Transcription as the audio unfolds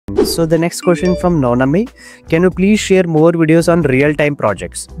So the next question from Nonami, can you please share more videos on real-time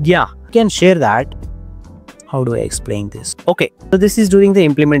projects? Yeah, I can share that. How do I explain this? Okay, so this is during the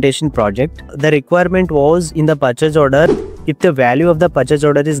implementation project. The requirement was in the purchase order, if the value of the purchase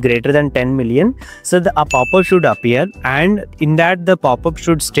order is greater than 10 million, so a pop-up should appear, and in that the pop-up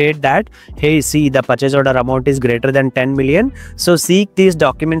should state that, hey, see, the purchase order amount is greater than 10 million, so seek these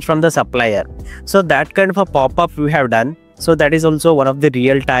documents from the supplier. So that kind of a pop-up we have done. So that is also one of the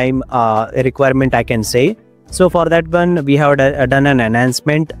real-time requirement, I can say. So for that one, we have done an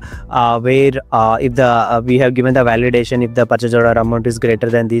enhancement where if the we have given the validation, if the purchase order amount is greater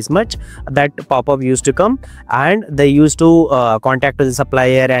than this much, that pop-up used to come, and they used to contact the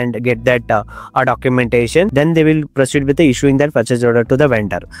supplier and get that documentation. Then they will proceed with the issuing that purchase order to the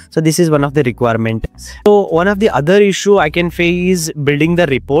vendor. So this is one of the requirement. So one of the other issue I can face is building the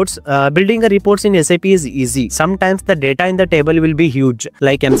reports. Building the reports in SAP is easy. Sometimes the data in the table will be huge,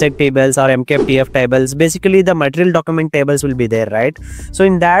 like MSEC tables or MKFTF tables. Basically the material document tables will be there, right? So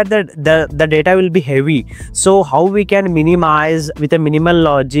in that the data will be heavy. So how we can minimize with a minimal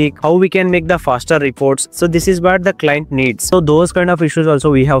logic, how we can make the faster reports? So this is what the client needs. So those kind of issues also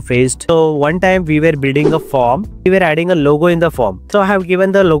we have faced. So one time we were building a form, we were adding a logo in the form. So I have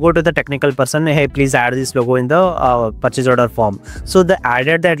given the logo to the technical person, hey, please add this logo in the purchase order form. So they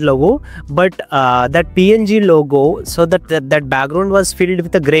added that logo, but that PNG logo, so that background was filled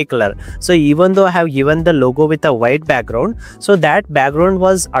with a gray color. So even though I have given the logo with a white background, so that background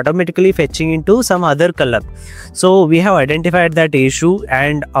was automatically fetching into some other color. So we have identified that issue,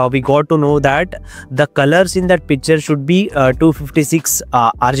 and we got to know that the colors in that picture should be 256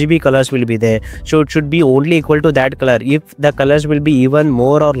 RGB colors will be there. So it should be only equal to that color. If the colors will be even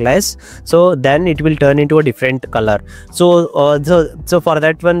more or less, so then it will turn into a different color. So so for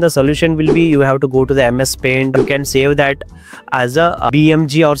that one, the solution will be, you have to go to the MS Paint. You can save that as a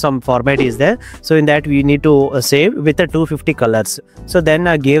BMG or some format is there. So in that we need to save with the 250 colors. So then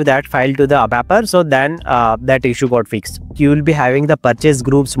I gave that file to the ABAPer. So then that issue got fixed. You will be having the purchase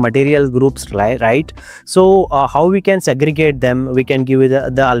groups, material groups, right? So how we can segregate them? We can give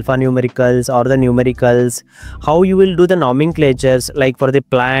the alphanumericals or the numericals. How you will do the nomenclatures, like for the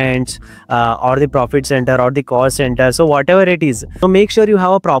plants or the profit center or the cost center. So whatever it is, so make sure you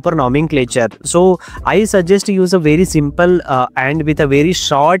have a proper nomenclature. So I suggest to use a very simple and with a very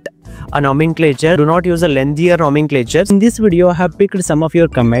short nomenclature. Do not use a lengthier nomenclature. In this video, I have picked some of your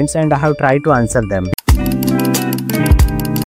comments and I have tried to answer them.